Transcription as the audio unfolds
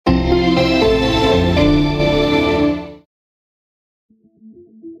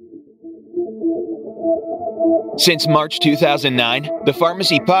Since March 2009, the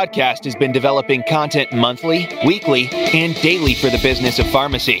Pharmacy Podcast has been developing content monthly, weekly, and daily for the business of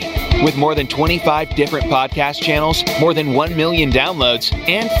pharmacy. With more than 25 different podcast channels, more than 1 million downloads,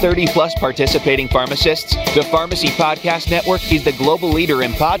 and 30-plus participating pharmacists, the Pharmacy Podcast Network is the global leader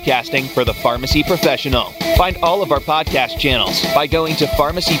in podcasting for the pharmacy professional. Find all of our podcast channels by going to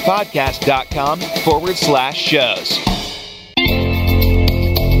pharmacypodcast.com/shows.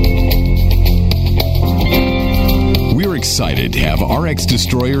 We're excited to have RX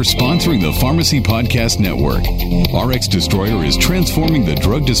Destroyer sponsoring the Pharmacy Podcast Network. RX Destroyer is transforming the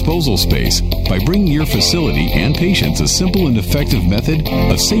drug disposal space by bringing your facility and patients a simple and effective method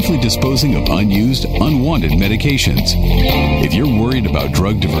of safely disposing of unused, unwanted medications. If you're worried about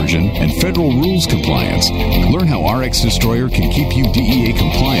drug diversion and federal rules compliance, learn how RX Destroyer can keep you DEA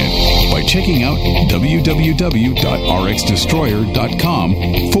compliant by checking out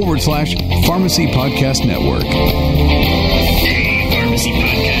www.rxdestroyer.com/Pharmacy Podcast Network. Hey, Pharmacy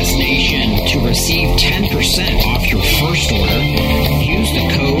Podcast Nation. To receive 10% off your first order, use the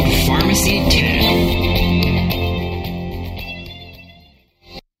code PHARMACY10.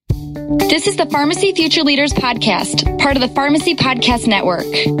 This is the Pharmacy Future Leaders Podcast, part of the Pharmacy Podcast Network.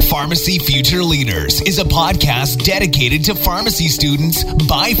 Pharmacy Future Leaders is a podcast dedicated to pharmacy students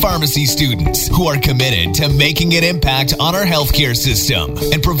by pharmacy students who are committed to making an impact on our healthcare system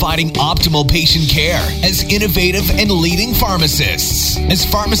and providing optimal patient care as innovative and leading pharmacists. As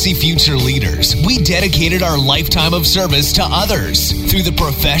Pharmacy Future Leaders, we dedicated our lifetime of service to others through the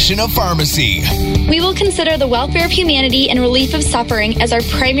profession of pharmacy. We will consider the welfare of humanity and relief of suffering as our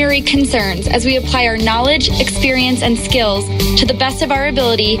primary concerns as we apply our knowledge, experience, and skills to the best of our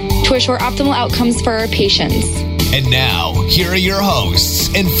ability to assure optimal outcomes for our patients. And now, here are your hosts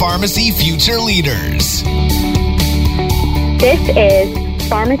and Pharmacy Future Leaders. This is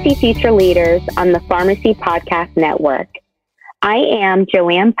Pharmacy Future Leaders on the Pharmacy Podcast Network. I am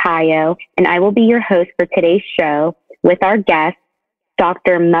Joanne Payo, and I will be your host for today's show with our guest,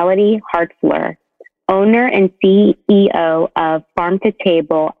 Dr. Melody Hartzler, owner and CEO of Farm to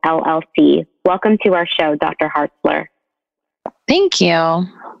Table, LLC. Welcome to our show, Dr. Hartzler. Thank you.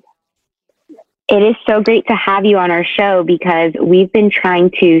 It is so great to have you on our show because we've been trying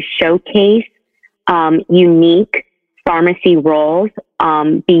to showcase unique pharmacy roles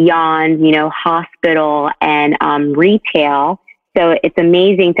beyond, hospital and retail. So it's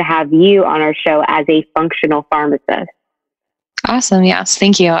amazing to have you on our show as a functional pharmacist. Awesome. Yes.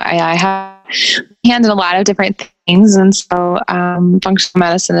 Thank you. I have handled a lot of different things. And so functional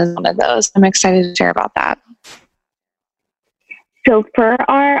medicine is one of those. I'm excited to share about that. So for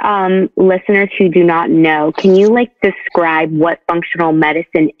our listeners who do not know, can you describe what functional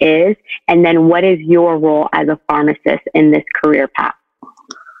medicine is? And then what is your role as a pharmacist in this career path?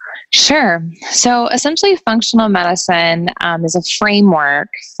 Sure. So essentially, functional medicine is a framework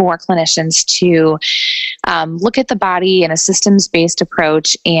for clinicians to look at the body in a systems-based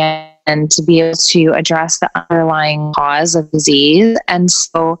approach and to be able to address the underlying cause of disease. And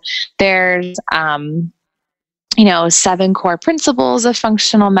so there's, 7 core principles of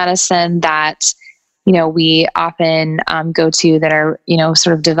functional medicine that we often go to that are,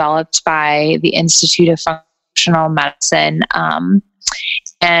 sort of developed by the Institute of Functional Medicine.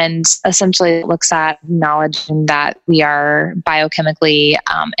 And essentially it looks at acknowledging that we are biochemically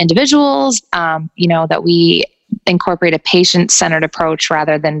individuals, that we incorporate a patient-centered approach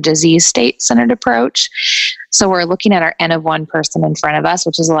rather than disease state-centered approach. So we're looking at our N of one person in front of us,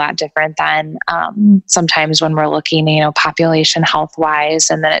 which is a lot different than sometimes when we're looking, population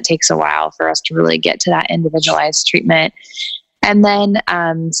health-wise, and then it takes a while for us to really get to that individualized treatment. And then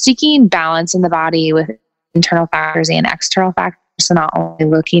seeking balance in the body with internal factors and external factors. So not only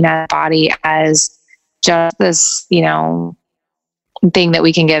looking at the body as just this, thing that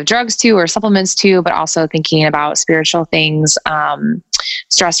we can give drugs to or supplements to, but also thinking about spiritual things,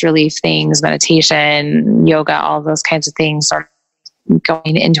 stress relief things, meditation, yoga, all of those kinds of things are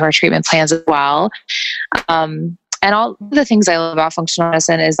going into our treatment plans as well. And all the things I love about functional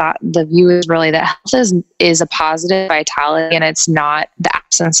medicine is that the view is really that health is a positive vitality and it's not the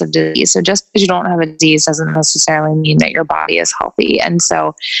absence of disease. So just because you don't have a disease doesn't necessarily mean that your body is healthy. And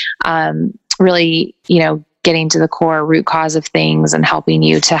so really, getting to the core root cause of things and helping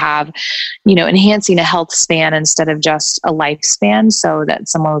you to have, enhancing a health span instead of just a lifespan so that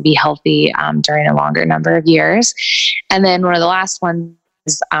someone would be healthy during a longer number of years. And then one of the last ones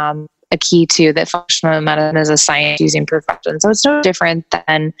is a key to that functional medicine is a science using profession. So it's no different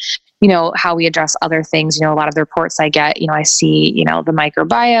than, how we address other things. A lot of the reports I get, I see, the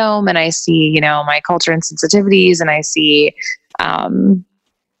microbiome and I see, my culture and sensitivities and I see, I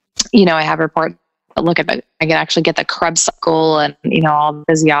have reports I can actually get the Krebs cycle and, all the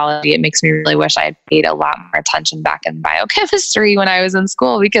physiology. It makes me really wish I had paid a lot more attention back in biochemistry when I was in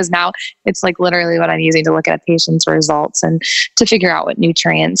school, because now it's like literally what I'm using to look at a patient's results and to figure out what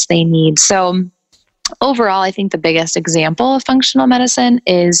nutrients they need. So overall, I think the biggest example of functional medicine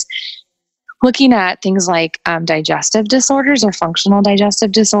is looking at things like digestive disorders or functional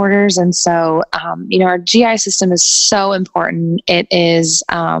digestive disorders. And so, our GI system is so important. It is,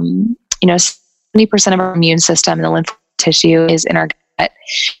 70% of our immune system and the lymph tissue is in our gut.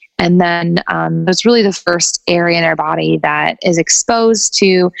 And then it's really the first area in our body that is exposed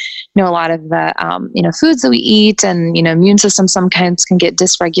to, a lot of the, foods that we eat, and, immune system sometimes can get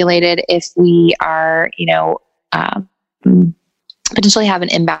dysregulated if we are, potentially have an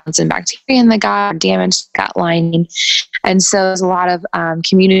imbalance in bacteria in the gut or damaged gut lining. And so there's a lot of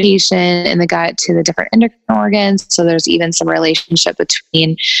communication in the gut to the different endocrine organs. So there's even there is a relationship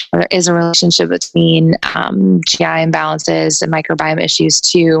between GI imbalances and microbiome issues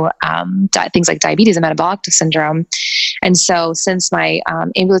to things like diabetes and metabolic syndrome. And so since my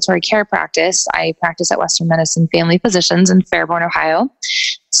ambulatory care practice, I practice at Western Medicine Family Physicians in Fairborn, Ohio.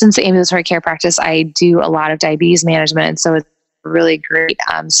 Since the ambulatory care practice, I do a lot of diabetes management. And so it's really great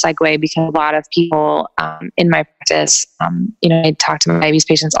segue, because a lot of people in my practice, I talk to my diabetes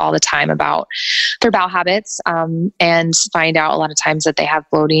patients all the time about their bowel habits and find out a lot of times that they have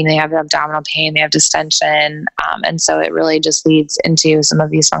bloating, they have abdominal pain, they have distension. And so it really just leads into some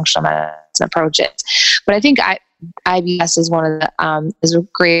of these functional medicine approaches. But I think IBS is one of the is a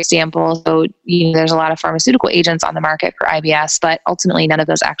great example. So there's a lot of pharmaceutical agents on the market for IBS, but ultimately none of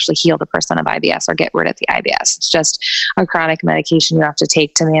those actually heal the person of IBS or get rid of the IBS. It's just a chronic medication you have to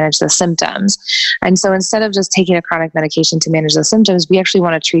take to manage the symptoms. And so instead of just taking a chronic medication to manage the symptoms, we actually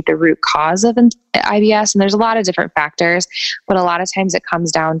want to treat the root cause of IBS. And there's a lot of different factors, but a lot of times it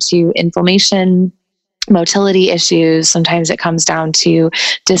comes down to inflammation, motility issues. Sometimes it comes down to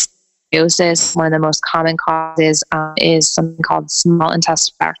dysbiosis. One of the most common causes is something called small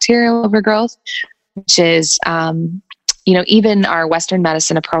intestinal bacterial overgrowth, which is, even our Western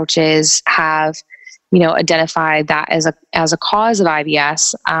medicine approaches have, identified that as a cause of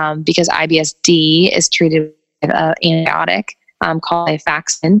IBS, because IBS-D is treated with an antibiotic called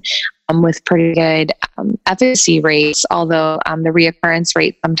rifaximin, with pretty good efficacy rates, although the reoccurrence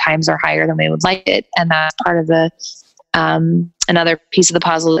rates sometimes are higher than we would like it. And that's part of the another piece of the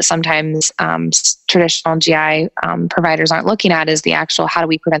puzzle that sometimes traditional GI providers aren't looking at is the actual, how do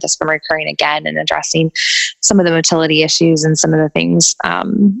we prevent this from recurring again, and addressing some of the motility issues and some of the things,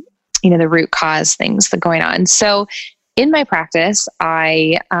 the root cause things that are going on. So in my practice,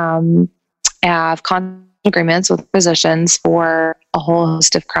 I have contract agreements with physicians for a whole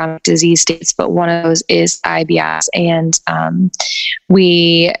host of chronic disease states, but one of those is IBS. And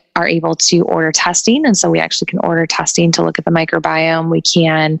we are able to order testing. And so we actually can order testing to look at the microbiome. We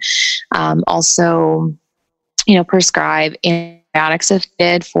can also, prescribe antibiotics if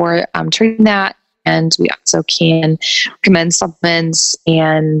needed for treating that. And we also can recommend supplements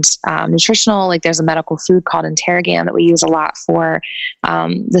and nutritional, like there's a medical food called Interrogam that we use a lot for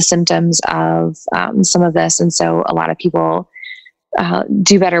the symptoms of some of this. And so a lot of people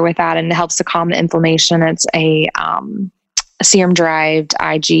do better with that, and it helps to calm the inflammation. It's a serum-derived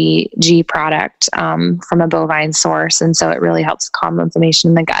IgG product from a bovine source. And so it really helps calm the inflammation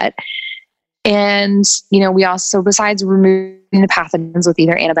in the gut. And, we also, besides removing the pathogens with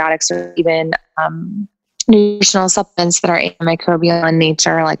either antibiotics or even nutritional supplements that are antimicrobial in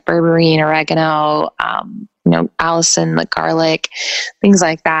nature, like berberine, oregano, allicin, like garlic, things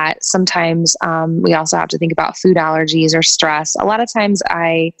like that. Sometimes we also have to think about food allergies or stress. A lot of times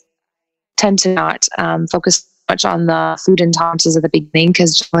I tend to not focus much on the food intolerances at the beginning,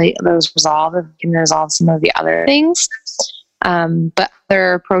 because generally those can resolve some of the other things. But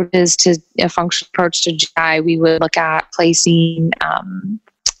other approaches to a functional approach to GI, we would look at placing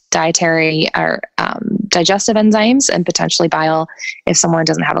dietary or digestive enzymes and potentially bile. If someone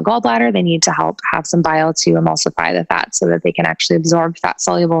doesn't have a gallbladder, they need to have some bile to emulsify the fat so that they can actually absorb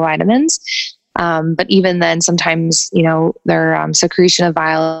fat-soluble vitamins. But even then, sometimes, their secretion of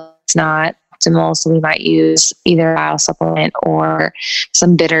bile is not optimal, so we might use either a bile supplement or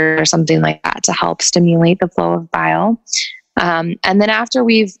some bitter or something like that to help stimulate the flow of bile. And then after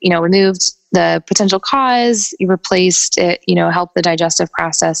we've, removed the potential cause, you replaced it, help the digestive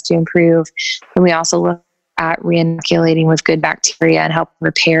process to improve. And we also look at reinoculating with good bacteria and help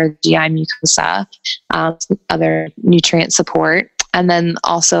repair the GI mucosa, other nutrient support. And then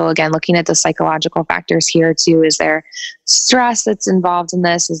also, again, looking at the psychological factors here too. Is there stress that's involved in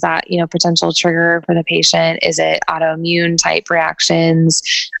this? Is that, potential trigger for the patient? Is it autoimmune type reactions?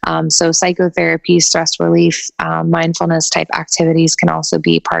 So psychotherapy, stress relief, mindfulness type activities can also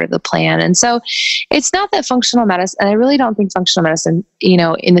be part of the plan. And so it's not that functional medicine, and I really don't think functional medicine,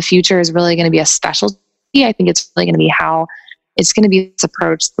 in the future is really going to be a specialty. I think it's really going to be how it's going to be this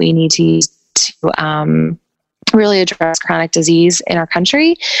approach we need to use to really address chronic disease in our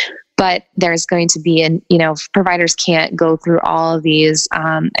country. But there's going to be, providers can't go through all of these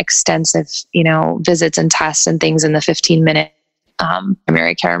extensive, visits and tests and things in the 15-minute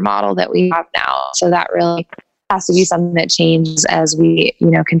primary care model that we have now. So that really has to be something that changes as we,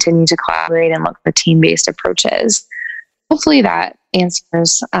 continue to collaborate and look for team-based approaches. Hopefully that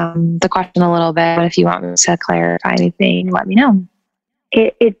answers the question a little bit. But if you want me to clarify anything, let me know.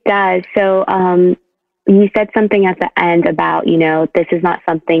 It does. So you said something at the end about, this is not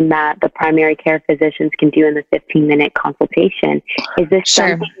something that the primary care physicians can do in the 15-minute consultation. Is this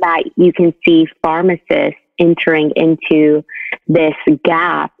something that you can see pharmacists entering into this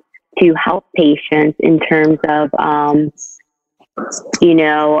gap to help patients in terms of,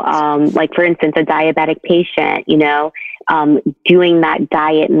 like for instance, a diabetic patient, doing that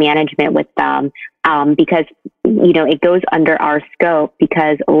diet management with them, because, it goes under our scope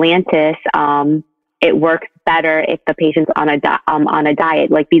because Lantus, it works better if the patient's on a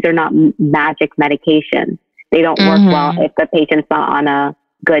diet. Like these are not magic medications. They don't work well if the patient's not on a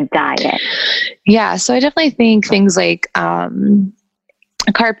good diet. Yeah. So I definitely think things like, carb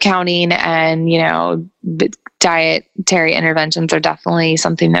counting and, dietary interventions are definitely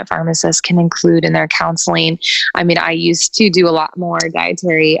something that pharmacists can include in their counseling. I mean, I used to do a lot more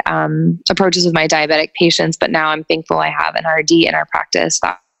dietary approaches with my diabetic patients, but now I'm thankful I have an RD in our practice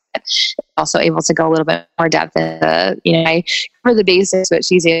that also able to go a little bit more depth into, I cover the basics, but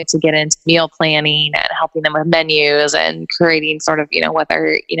she's able to get into meal planning and helping them with menus and creating sort of, what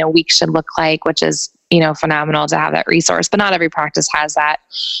their, week should look like, which is, phenomenal to have that resource, but not every practice has that.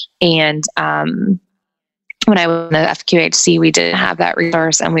 And, when I was in the FQHC, we didn't have that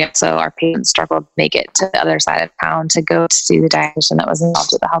resource. And we also, our patients struggled to make it to the other side of town to go to see the dietitian that was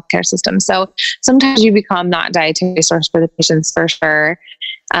involved with the healthcare system. So sometimes you become not dietary resource for the patients for sure.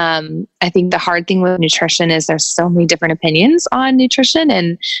 I think the hard thing with nutrition is there's so many different opinions on nutrition.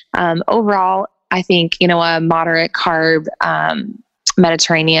 And overall, I think, a moderate carb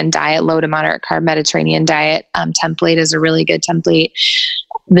Mediterranean diet, low to moderate carb Mediterranean diet template is a really good template.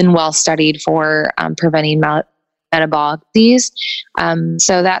 Been well studied for preventing metabolic disease.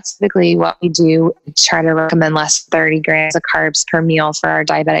 So that's typically what we do. We try to recommend less than 30 grams of carbs per meal for our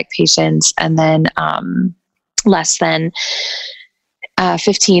diabetic patients, and then less than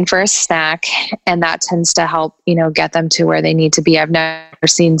 15 for a snack. And that tends to help, get them to where they need to be. I've never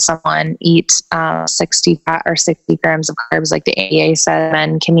seen someone eat 60 grams of carbs like the ADA said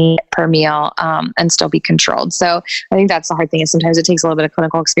men can eat per meal and still be controlled. So I think that's the hard thing, is sometimes it takes a little bit of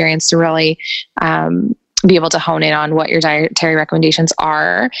clinical experience to really be able to hone in on what your dietary recommendations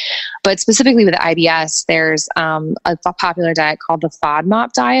are. But specifically with the IBS, there's a popular diet called the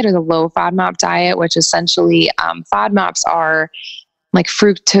FODMAP diet, or the low FODMAP diet, which essentially FODMAPs are like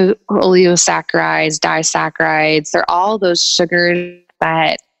fructooligosaccharides, disaccharides. They're all those sugars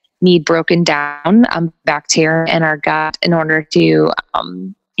that need broken down bacteria in our gut in order to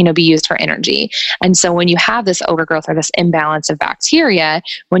be used for energy. And so when you have this overgrowth or this imbalance of bacteria,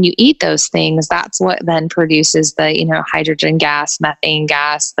 when you eat those things, that's what then produces the hydrogen gas, methane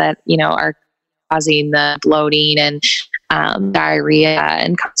gas that are causing the bloating and diarrhea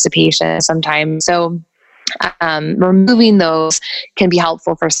and constipation sometimes. So removing those can be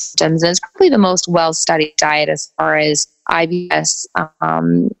helpful for symptoms. And it's probably the most well-studied diet as far as IBS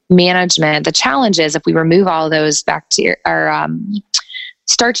management. The challenge is if we remove all of those bacteria or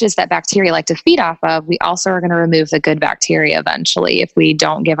starches that bacteria like to feed off of, we also are going to remove the good bacteria eventually if we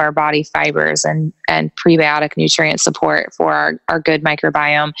don't give our body fibers and prebiotic nutrient support for our good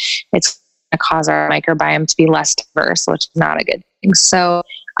microbiome. It's going to cause our microbiome to be less diverse, which is not a good thing. So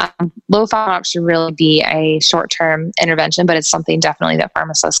low FODMAP should really be a short-term intervention, but it's something definitely that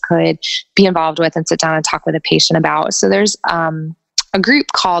pharmacists could be involved with and sit down and talk with a patient about. So there's a group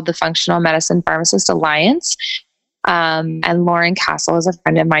called the Functional Medicine Pharmacist Alliance. And Lauren Castle is a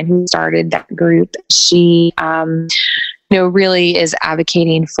friend of mine who started that group. She, really is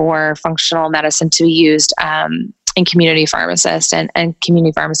advocating for functional medicine to be used in community pharmacists and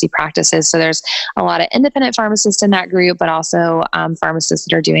community pharmacy practices. So there's a lot of independent pharmacists in that group, but also pharmacists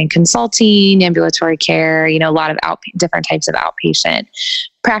that are doing consulting, ambulatory care, a lot of different types of outpatient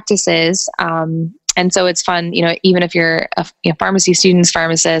practices. And so it's fun, even if you're a pharmacy students,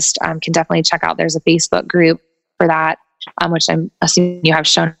 pharmacist, can definitely check out. There's a Facebook group for that, which I'm assuming you have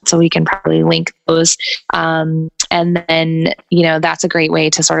shown, so we can probably link those. And then, that's a great way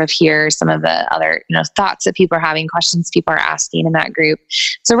to sort of hear some of the other, thoughts that people are having, questions people are asking in that group.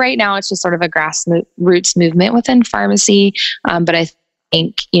 So right now it's just sort of a grassroots movement within pharmacy. But I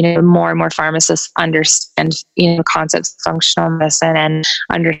think, more and more pharmacists understand, concepts of functional medicine and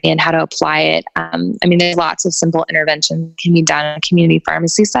understand how to apply it. There's lots of simple interventions can be done in a community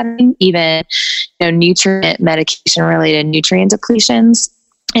pharmacy setting. Even, nutrient medication related nutrient depletions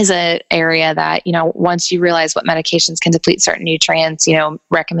is an area that, once you realize what medications can deplete certain nutrients,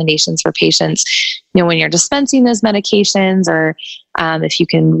 recommendations for patients, when you're dispensing those medications, or if you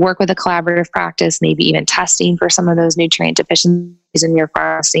can work with a collaborative practice, maybe even testing for some of those nutrient deficiencies in your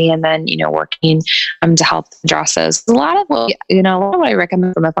pharmacy, and then, working to help address those. A lot of what I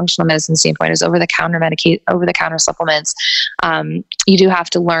recommend from a functional medicine standpoint is over-the-counter supplements. You do have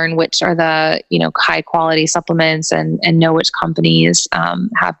to learn which are the, high quality supplements and know which companies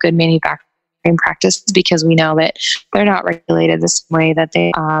have good manufacturing practices, because we know that they're not regulated the same way that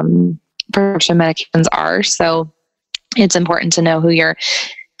they prescription medications are. So it's important to know who you're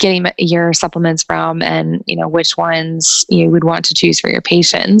getting your supplements from, and which ones you would want to choose for your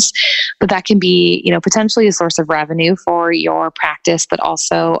patients. But that can be potentially a source of revenue for your practice, but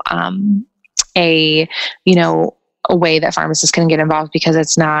also a way that pharmacists can get involved, because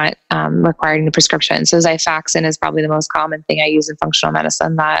it's not requiring the prescription. So Xifaxan is probably the most common thing I use in functional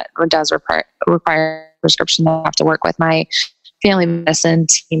medicine that does require prescription. I have to work with my family medicine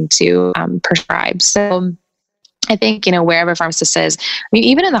team to prescribe. So I think, wherever a pharmacist is,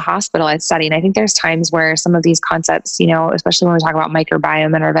 even in the hospital I study, I think there's times where some of these concepts, especially when we talk about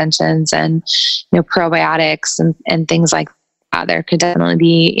microbiome interventions and, probiotics and things like that, there could definitely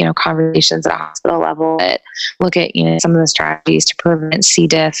be, conversations at a hospital level that look at, some of the strategies to prevent C.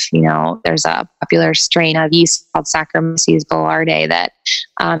 diff. There's a popular strain of yeast called Saccharomyces boulardii that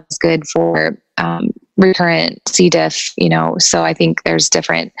is good for recurrent C. diff, so I think there's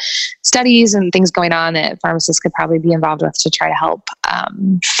different studies and things going on that pharmacists could probably be involved with to try to help,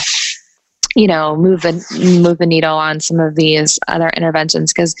 move the needle on some of these other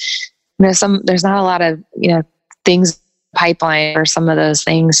interventions. Because there's not a lot of, things pipeline for some of those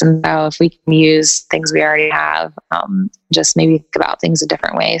things. And so if we can use things we already have, just maybe think about things a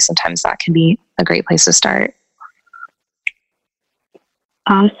different way, sometimes that can be a great place to start.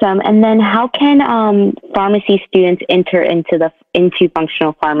 Awesome. And then how can pharmacy students enter into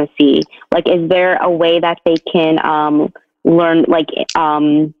functional pharmacy? Like, is there a way that they can learn,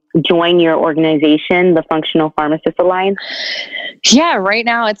 join your organization, the Functional Pharmacist Alliance? Yeah, right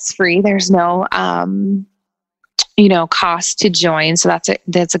now it's free. There's no cost to join. So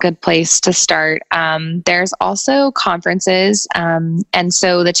that's a good place to start. There's also conferences. And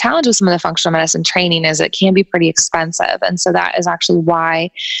so the challenge with some of the functional medicine training is it can be pretty expensive. And so that is actually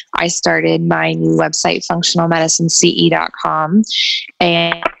why I started my new website, functionalmedicinece.com.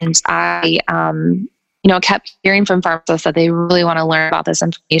 And I, kept hearing from pharmacists that they really want to learn about this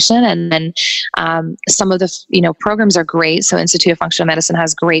information. And then some of the, programs are great. So Institute of Functional Medicine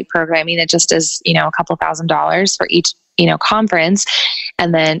has great programming. It just is, a couple $1,000s for each, conference.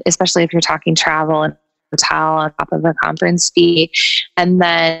 And then especially if you're talking travel and hotel on top of the conference fee. And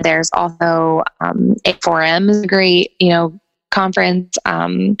then there's also A4M is a great, conference.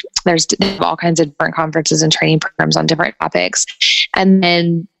 There's all kinds of different conferences and training programs on different topics. And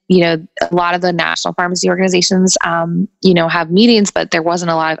then a lot of the national pharmacy organizations, have meetings, but there wasn't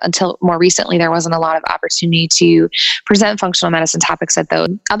a lot of, until more recently, there wasn't a lot of opportunity to present functional medicine topics at those.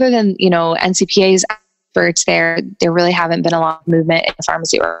 Other than, NCPA's efforts there really haven't been a lot of movement in the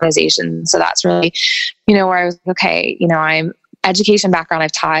pharmacy organization. So that's really, where I was, okay, I'm education background.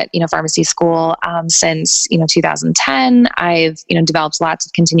 I've taught, pharmacy school since, 2010. I've, developed lots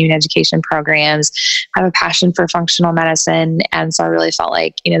of continuing education programs. I have a passion for functional medicine. And so I really felt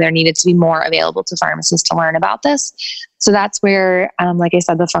like, there needed to be more available to pharmacists to learn about this. So that's where, like I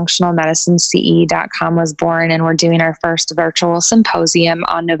said, the functionalmedicinece.com was born. And we're doing our first virtual symposium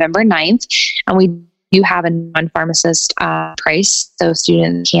on November 9th. And we do have a non-pharmacist price. So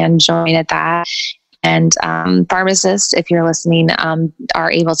students can join at that. And pharmacists, if you're listening,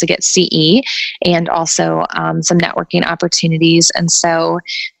 are able to get CE and also some networking opportunities. And so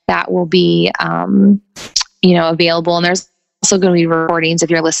that will be, available. And there's also going to be recordings.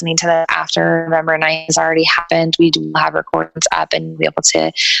 If you're listening to that after November 9th has already happened, we do have recordings up and be able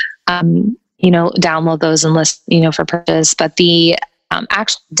to, download those and list, for purchase. But the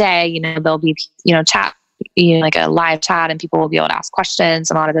actual day, there'll be, chat like a live chat, and people will be able to ask questions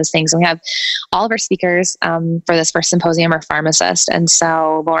and a lot of those things. And we have all of our speakers for this first symposium are pharmacists. And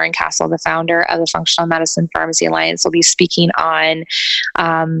so Lauren Castle, the founder of the Functional Medicine Pharmacy Alliance, will be speaking on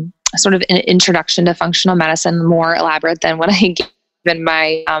sort of an introduction to functional medicine, more elaborate than what I gave in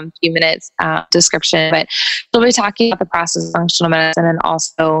my few minutes description. But we'll be talking about the process of functional medicine and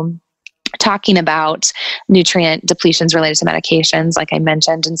also talking about nutrient depletions related to medications, like I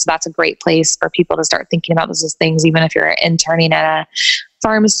mentioned. And so that's a great place for people to start thinking about those things, even if you're interning at a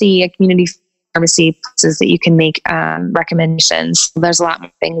pharmacy, a community pharmacy, places that you can make recommendations. There's a lot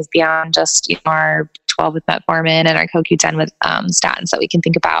more things beyond just our 12 with metformin and our CoQ10 with statins that we can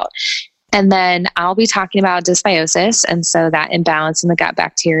think about. And then I'll be talking about dysbiosis, and so that imbalance in the gut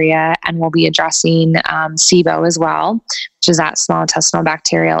bacteria, and we'll be addressing SIBO as well, which is that small intestinal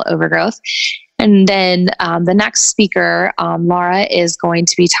bacterial overgrowth. And then the next speaker, Laura, is going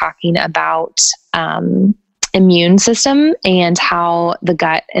to be talking about immune system and how the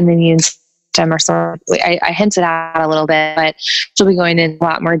gut and the immune system are sort of, I hinted at a little bit, but she'll be going into a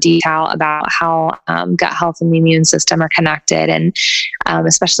lot more detail about how gut health and the immune system are connected, and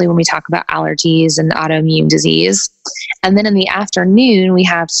especially when we talk about allergies and autoimmune disease. And then in the afternoon, we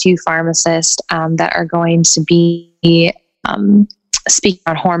have two pharmacists that are going to be speaking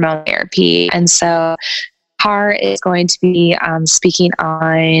on hormone therapy. And so Har is going to be speaking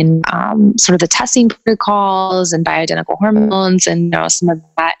on sort of the testing protocols and bioidentical hormones and some of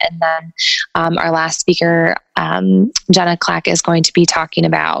that. And then our last speaker, Jenna Clack, is going to be talking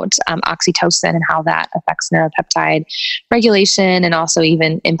about oxytocin and how that affects neuropeptide regulation and also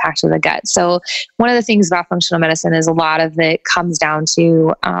even impact of the gut. So one of the things about functional medicine is a lot of it comes down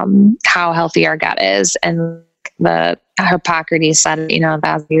to how healthy our gut is. And the Hippocrates said,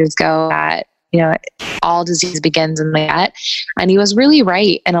 1,000 years ago that all disease begins in the gut. And he was really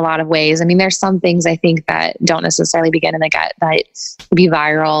right in a lot of ways. I mean, there's some things I think that don't necessarily begin in the gut, that be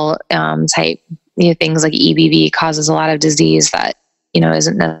viral type, things like EBV causes a lot of disease that,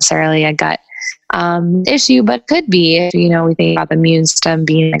 isn't necessarily a gut issue, but could be if, we think about the immune system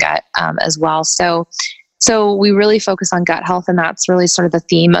being in the gut as well. So we really focus on gut health, and that's really sort of the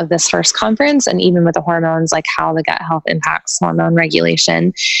theme of this first conference. And even with the hormones, like how the gut health impacts hormone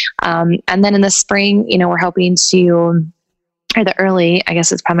regulation. And then in the spring, we're hoping to, or the early, I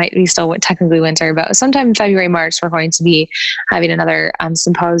guess it's probably might be still technically winter, but sometime in February, March, we're going to be having another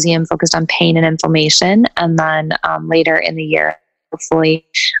symposium focused on pain and inflammation. And then later in the year, hopefully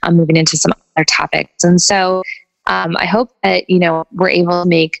moving into some other topics. And so I hope that, we're able to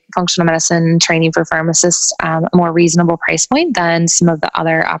make functional medicine training for pharmacists a more reasonable price point than some of the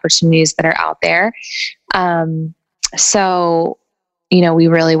other opportunities that are out there. So, we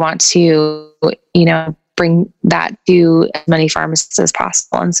really want to, bring that to as many pharmacists as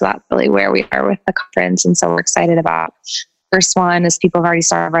possible. And so that's really where we are with the conference. And so we're excited about the first one as people have already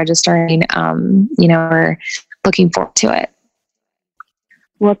started registering. We're looking forward to it.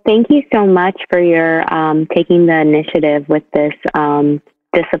 Well, thank you so much for your taking the initiative with this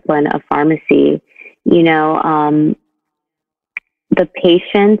discipline of pharmacy. The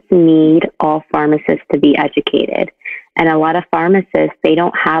patients need all pharmacists to be educated. And a lot of pharmacists, they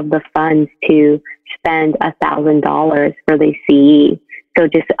don't have the funds to spend $1,000 for the CE. So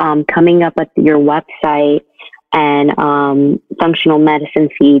just coming up with your website and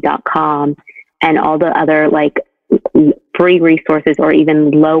functionalmedicineCE.com and all the other free resources or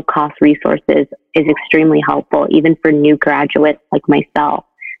even low cost resources is extremely helpful, even for new graduates like myself,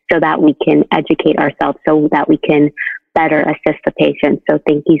 so that we can educate ourselves, so that we can better assist the patient. So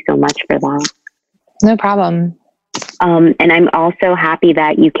thank you so much for that. No problem. And I'm also happy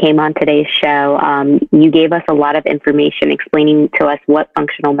that you came on today's show. You gave us a lot of information explaining to us what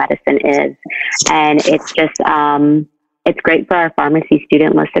functional medicine is. And it's just, it's great for our pharmacy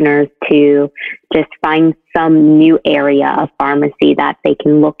student listeners to just find some new area of pharmacy that they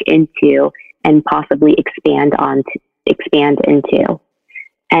can look into and possibly expand into.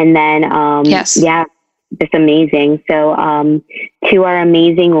 And then, yes. Yeah, it's amazing. So, to our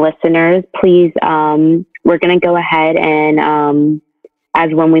amazing listeners, please, we're going to go ahead and,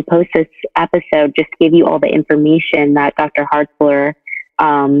 as when we post this episode, just give you all the information that Dr. Hartzler,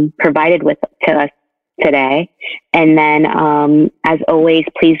 provided to us today. And then, as always,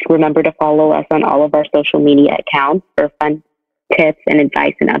 please remember to follow us on all of our social media accounts for fun tips and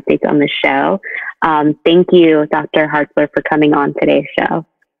advice and updates on the show. Thank you, Dr. Hartzler, for coming on today's show.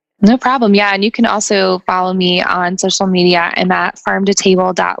 No problem. Yeah. And you can also follow me on social media. I'm at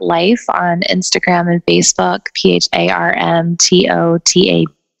farmtotable.life on Instagram and Facebook,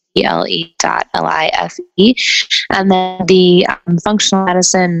 PharmTotable.life. And then the functional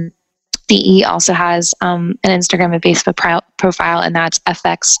medicine CE also has an Instagram and Facebook profile, and that's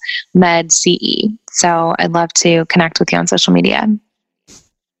FX Med CE. So I'd love to connect with you on social media.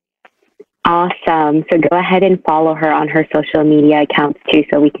 Awesome. So go ahead and follow her on her social media accounts too,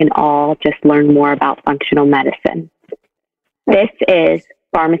 so we can all just learn more about functional medicine. This is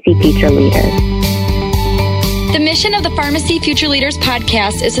Pharmacy Future Leaders. The mission of the Pharmacy Future Leaders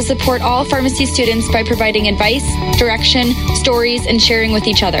podcast is to support all pharmacy students by providing advice, direction, stories, and sharing with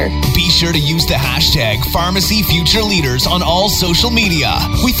each other. Be sure to use the hashtag Pharmacy Future Leaders on all social media.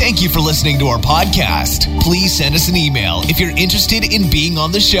 We thank you for listening to our podcast. Please send us an email if you're interested in being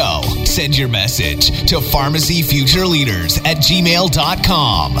on the show. Send your message to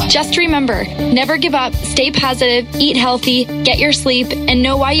pharmacyfutureleaders@gmail.com. Just remember, never give up, stay positive, eat healthy, get your sleep, and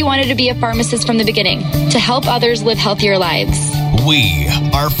know why you wanted to be a pharmacist from the beginning, to help others live healthier lives. We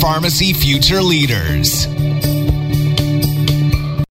are Pharmacy Future Leaders.